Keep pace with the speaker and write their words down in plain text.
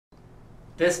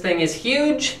This thing is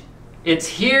huge. It's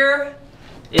here.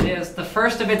 It is the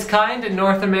first of its kind in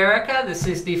North America. This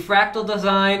is the Fractal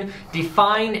Design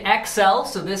Define XL.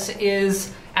 So this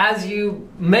is, as you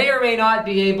may or may not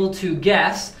be able to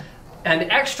guess,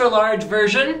 an extra large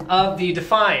version of the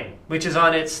Define, which is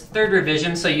on its third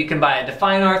revision. So you can buy a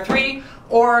Define R3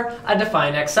 or a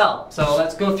Define XL. So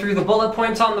let's go through the bullet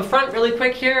points on the front really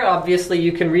quick here. Obviously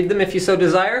you can read them if you so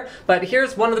desire, but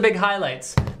here's one of the big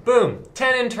highlights. Boom,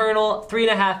 10 internal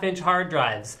 3.5-inch hard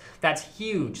drives. That's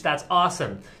huge, that's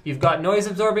awesome. You've got noise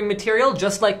absorbing material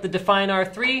just like the Define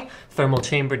R3, thermal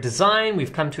chamber design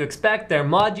we've come to expect, their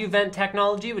Mod-U-Vent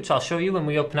technology, which I'll show you when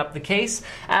we open up the case,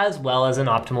 as well as an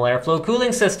optimal airflow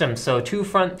cooling system.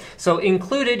 So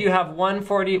included you have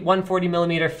 140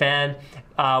 millimeter fan,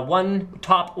 one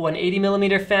top 180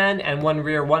 millimeter fan, and one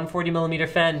rear 140 millimeter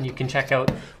fan, and you can check out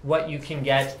what you can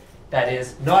get that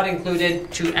is not included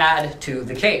to add to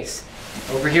the case.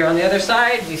 Over here on the other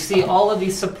side, we see all of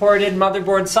these supported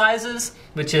motherboard sizes,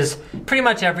 which is pretty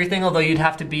much everything, although you'd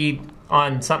have to be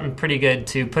on something pretty good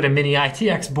to put a mini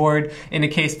ITX board in a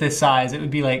case this size. It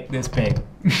would be like this big.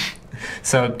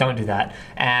 So don't do that.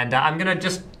 And I'm gonna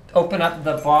just open up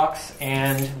the box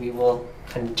and we will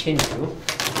continue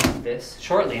this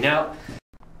shortly. Now,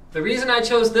 the reason I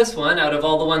chose this one out of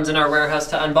all the ones in our warehouse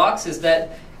to unbox is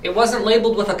that it wasn't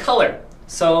labeled with a color.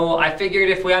 So I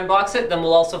figured if we unbox it, then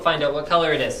we'll also find out what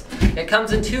color it is. It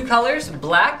comes in two colors,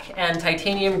 black and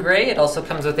titanium gray. It also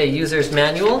comes with a user's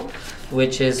manual,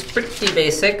 which is pretty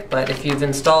basic, but if you've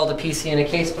installed a PC in a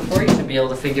case before, you should be able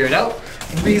to figure it out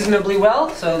reasonably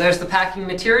well. So there's the packing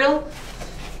material.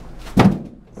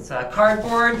 It's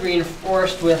cardboard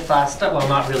reinforced with, well,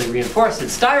 not really reinforced,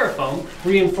 it's styrofoam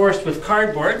reinforced with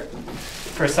cardboard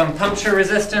for some puncture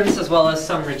resistance as well as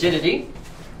some rigidity.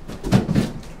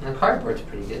 And the cardboard's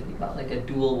pretty good. You got like a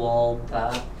dual wall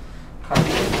cardboard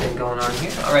thing going on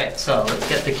here. All right, so let's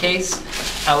get the case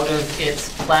out of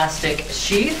its plastic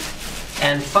sheath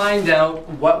and find out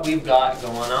what we've got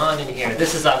going on in here.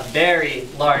 This is a very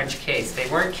large case. They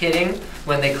weren't kidding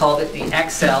when they called it the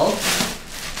XL,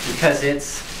 because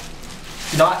it's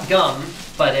not gum,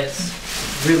 but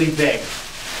it's really big.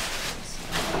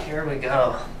 So here we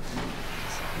go.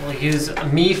 We'll use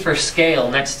me for scale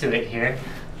next to it here,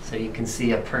 so you can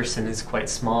see a person is quite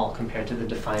small compared to the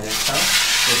Define XL.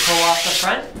 We'll pull off the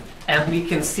front, and we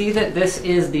can see that this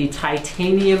is the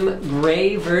titanium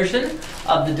gray version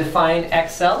of the Define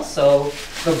XL. So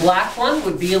the black one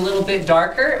would be a little bit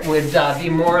darker. It would be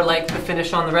more like the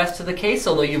finish on the rest of the case,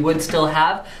 although you would still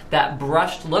have that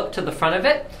brushed look to the front of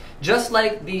it. Just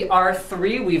like the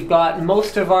R3, we've got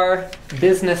most of our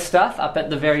business stuff up at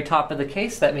the very top of the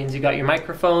case. That means you got your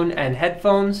microphone and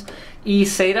headphones,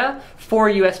 eSATA, 4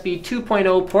 USB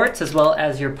 2.0 ports, as well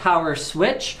as your power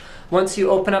switch. Once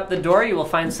you open up the door, you will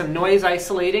find some noise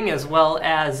isolating, as well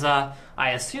as, I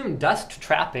assume, dust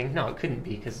trapping. No, it couldn't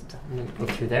be, because I'm going to go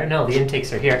through there. No, the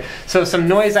intakes are here. So some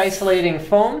noise isolating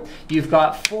foam. You've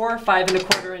got 4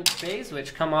 5.25-inch bays,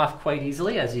 which come off quite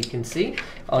easily, as you can see.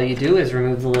 All you do is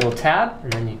remove the little tab,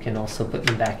 and then you can also put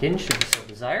them back in, should you so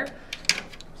desire.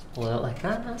 Just pull it out like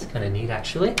that. That's kind of neat,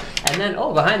 actually. And then,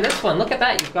 oh, behind this one, look at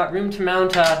that. You've got room to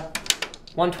mount a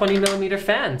 120 millimeter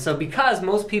fan. So because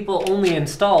most people only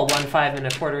install one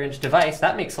 5.25-inch device,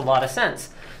 that makes a lot of sense.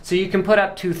 So you can put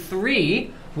up to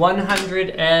 3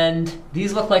 100 and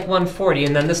these look like 140,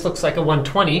 and then this looks like a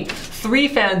 120. 3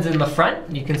 fans in the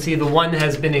front. You can see the one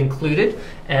has been included,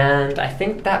 and I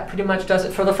think that pretty much does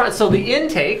it for the front. So the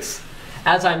intakes,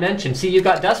 as I mentioned, see you've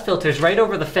got dust filters right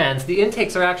over the fans. The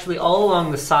intakes are actually all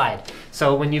along the side.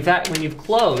 So when you've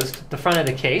closed the front of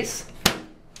the case,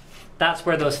 that's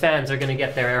where those fans are going to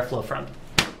get their airflow from.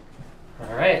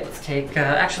 All right, let's take,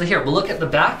 actually here, we'll look at the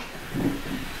back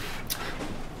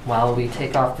while we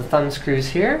take off the thumb screws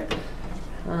here.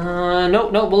 No,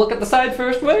 we'll look at the side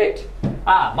first, wait.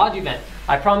 Mod-U-Vent.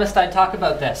 I promised I'd talk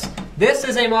about this. This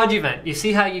is a Mod-U-Vent. You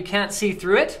see how you can't see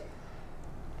through it?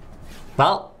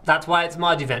 Well, that's why it's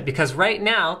Mod-U-Vent, because right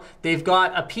now they've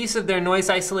got a piece of their noise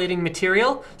isolating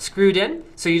material screwed in.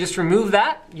 So you just remove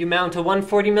that, you mount a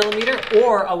 140 millimeter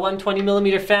or a 120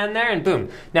 millimeter fan there, and boom.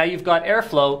 Now you've got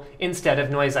airflow instead of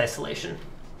noise isolation.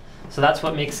 So that's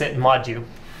what makes it Mod-U.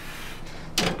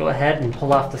 Go ahead and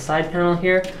pull off the side panel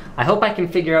here. I hope I can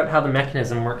figure out how the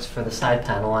mechanism works for the side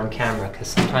panel on camera, because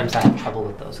sometimes I have trouble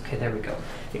with those. Okay, there we go.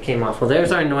 It came off. Well,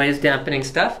 there's our noise dampening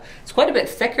stuff. It's quite a bit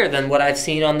thicker than what I've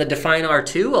seen on the Define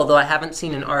R2, although I haven't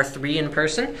seen an R3 in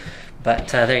person. But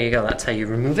there you go, that's how you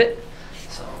remove it.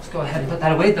 So let's go ahead and put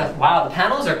that away. Wow, the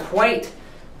panels are quite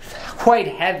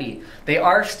heavy. They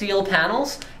are steel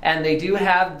panels, and they do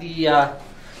have the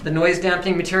noise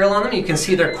dampening material on them. You can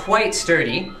see they're quite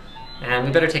sturdy. And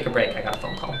we better take a break, I got a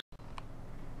phone call.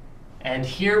 And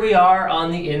here we are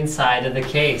on the inside of the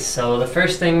case. So the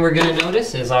first thing we're going to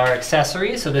notice is our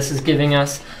accessories. So this is giving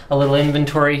us a little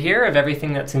inventory here of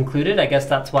everything that's included. I guess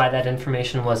that's why that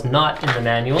information was not in the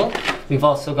manual. We've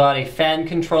also got a fan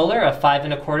controller, a 5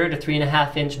 1/4 to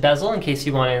 3.5 inch bezel in case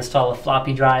you want to install a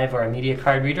floppy drive or a media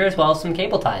card reader, as well as some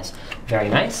cable ties. Very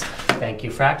nice. Thank you,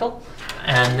 Fractal.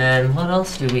 And then what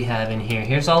else do we have in here?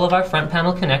 Here's all of our front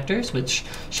panel connectors, which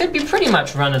should be pretty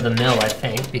much run-of-the-mill, I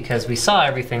think, because we saw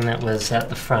everything that was at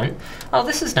the front. Oh,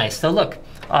 this is nice. So look,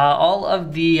 all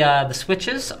of the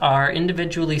switches are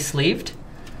individually sleeved,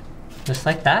 just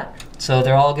like that. So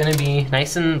they're all going to be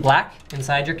nice and black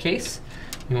inside your case.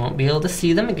 You won't be able to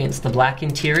see them against the black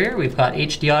interior. We've got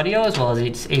HD audio as well as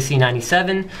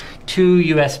AC97, 2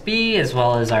 USB, as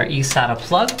well as our eSATA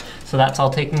plug. So that's all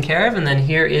taken care of. And then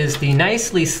here is the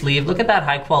nicely sleeved, look at that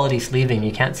high quality sleeving.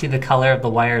 You can't see the color of the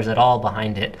wires at all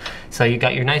behind it. So you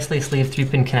got your nicely sleeved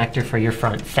 3-pin connector for your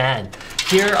front fan.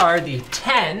 Here are the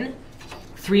 10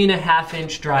 3.5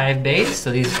 inch drive bays.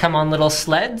 So these come on little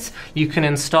sleds. You can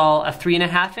install a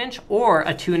 3.5 inch or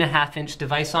a 2.5 inch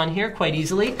device on here quite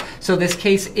easily. So this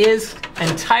case is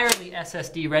entirely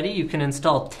SSD ready. You can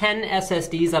install 10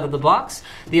 SSDs out of the box.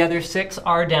 The other 6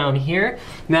 are down here.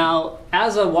 Now,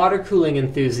 as a water cooling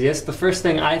enthusiast, the first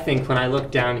thing I think when I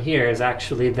look down here is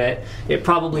actually that it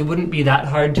probably wouldn't be that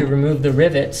hard to remove the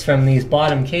rivets from these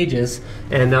bottom cages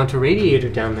and mount a radiator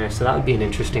down there. So that would be an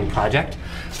interesting project.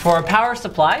 For a power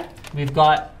supply, we've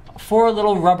got 4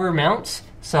 little rubber mounts.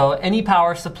 So any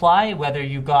power supply, whether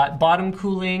you've got bottom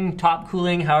cooling, top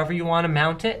cooling, however you want to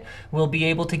mount it, will be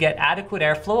able to get adequate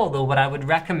airflow, although what I would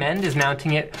recommend is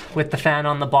mounting it with the fan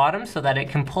on the bottom so that it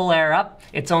can pull air up,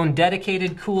 its own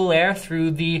dedicated cool air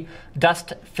through the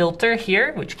dust filter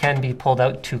here, which can be pulled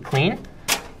out to clean,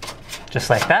 just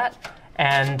like that.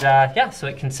 And yeah, so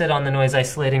it can sit on the noise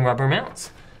isolating rubber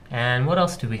mounts. And what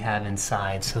else do we have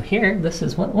inside? So here, this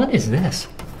is, what is this?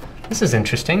 This is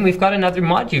interesting. We've got another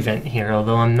modu vent here,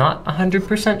 although I'm not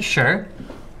 100% sure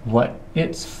what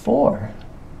it's for.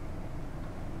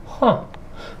 Huh.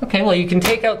 Okay, well you can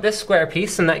take out this square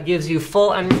piece and that gives you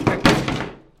full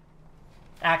unrestricted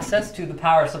access to the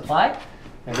power supply.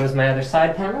 There goes my other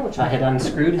side panel, which I had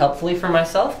unscrewed helpfully for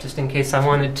myself, just in case I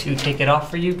wanted to take it off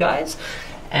for you guys.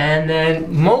 And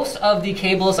then most of the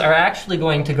cables are actually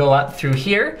going to go up through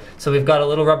here. So we've got a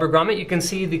little rubber grommet. You can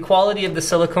see the quality of the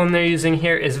silicone they're using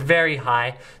here is very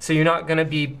high. So you're not going to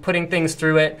be putting things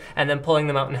through it and then pulling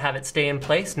them out and have it stay in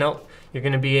place. Nope. You're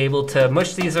going to be able to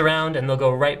mush these around and they'll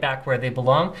go right back where they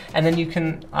belong. And then you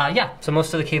can, yeah, so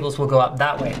most of the cables will go up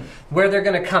that way. Where they're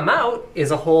going to come out is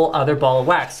a whole other ball of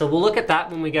wax. So we'll look at that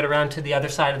when we get around to the other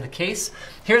side of the case.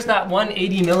 Here's that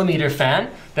 180mm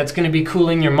fan that's going to be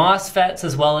cooling your MOSFETs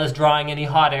as well as drawing any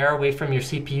hot air away from your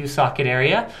CPU socket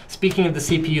area. Speaking of the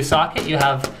CPU socket, you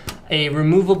have a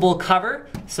removable cover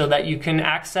so that you can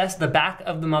access the back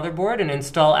of the motherboard and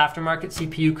install aftermarket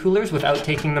CPU coolers without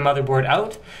taking the motherboard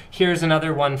out. Here's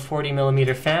another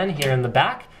 140mm fan here in the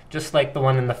back, just like the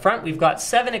one in the front. We've got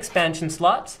 7 expansion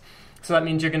slots, so that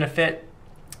means you're going to fit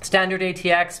standard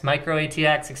ATX, micro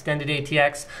ATX, extended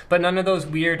ATX, but none of those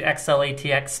weird XL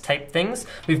ATX type things.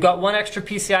 We've got 1 extra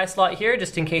PCI slot here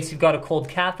just in case you've got a cold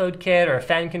cathode kit or a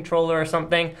fan controller or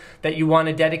something that you want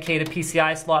to dedicate a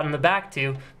PCI slot in the back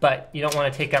to, but you don't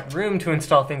want to take up room to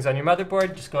install things on your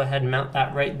motherboard. Just go ahead and mount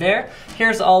that right there.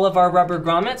 Here's all of our rubber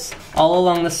grommets all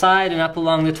along the side and up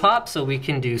along the top, so we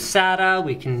can do SATA,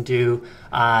 we can do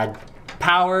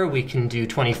power, we can do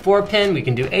 24-pin, we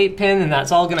can do 8-pin, and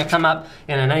that's all going to come up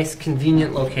in a nice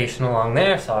convenient location along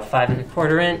there. So a 5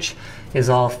 1/4 inch is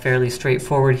all fairly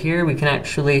straightforward here. We can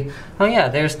actually, oh yeah,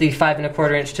 there's the 5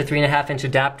 1/4 inch to 3.5 inch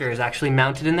adapter is actually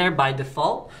mounted in there by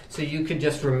default. So you could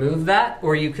just remove that,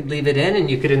 or you could leave it in and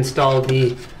you could install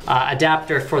the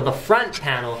adapter for the front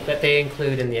panel that they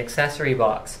include in the accessory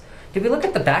box. Did we look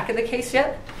at the back of the case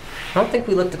yet? I don't think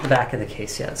we looked at the back of the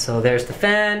case yet. So there's the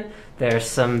fan, there's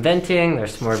some venting,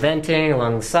 there's some more venting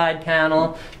along the side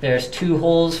panel. There's 2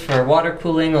 holes for water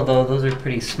cooling, although those are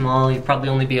pretty small. You'd probably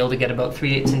only be able to get about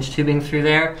 3/8 inch tubing through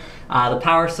there. The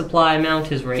power supply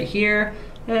mount is right here,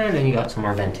 and then you got some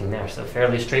more venting there. So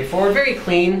fairly straightforward, very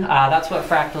clean. That's what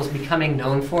Fractal's becoming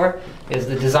known for, is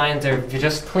the designs are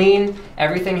just clean,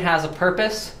 everything has a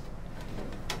purpose.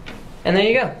 And there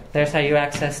you go. There's how you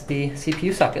access the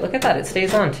CPU socket. Look at that, it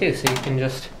stays on too, so you can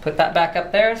just put that back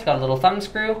up there. It's got a little thumb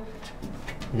screw.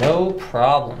 No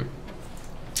problem.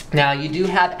 Now, you do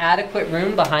have adequate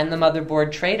room behind the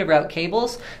motherboard tray to route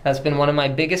cables. That's been one of my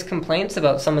biggest complaints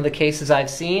about some of the cases I've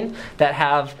seen that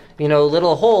have, you know,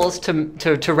 little holes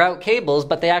to route cables,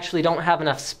 but they actually don't have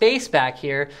enough space back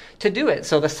here to do it.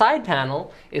 So the side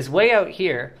panel is way out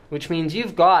here, which means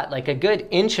you've got like a good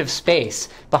inch of space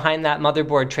behind that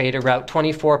motherboard tray to route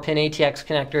 24-pin ATX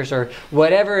connectors or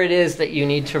whatever it is that you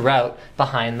need to route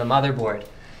behind the motherboard.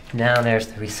 Now there's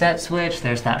the reset switch,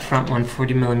 there's that front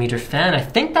 140mm fan. I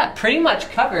think that pretty much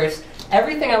covers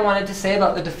everything I wanted to say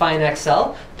about the Define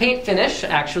XL. Paint finish,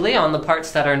 actually, on the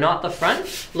parts that are not the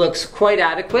front, looks quite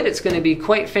adequate. It's going to be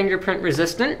quite fingerprint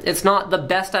resistant. It's not the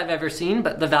best I've ever seen,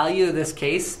 but the value of this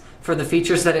case for the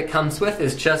features that it comes with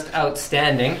is just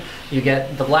outstanding. You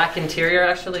get the black interior.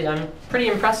 Actually, I'm pretty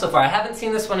impressed so far. I haven't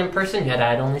seen this one in person yet.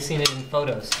 I'd only seen it in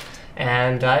photos.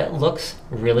 And it looks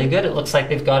really good. It looks like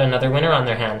they've got another winner on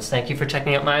their hands. Thank you for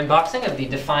checking out my unboxing of the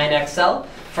Define XL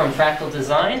from Fractal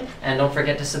Design, and don't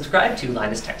forget to subscribe to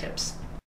Linus Tech Tips.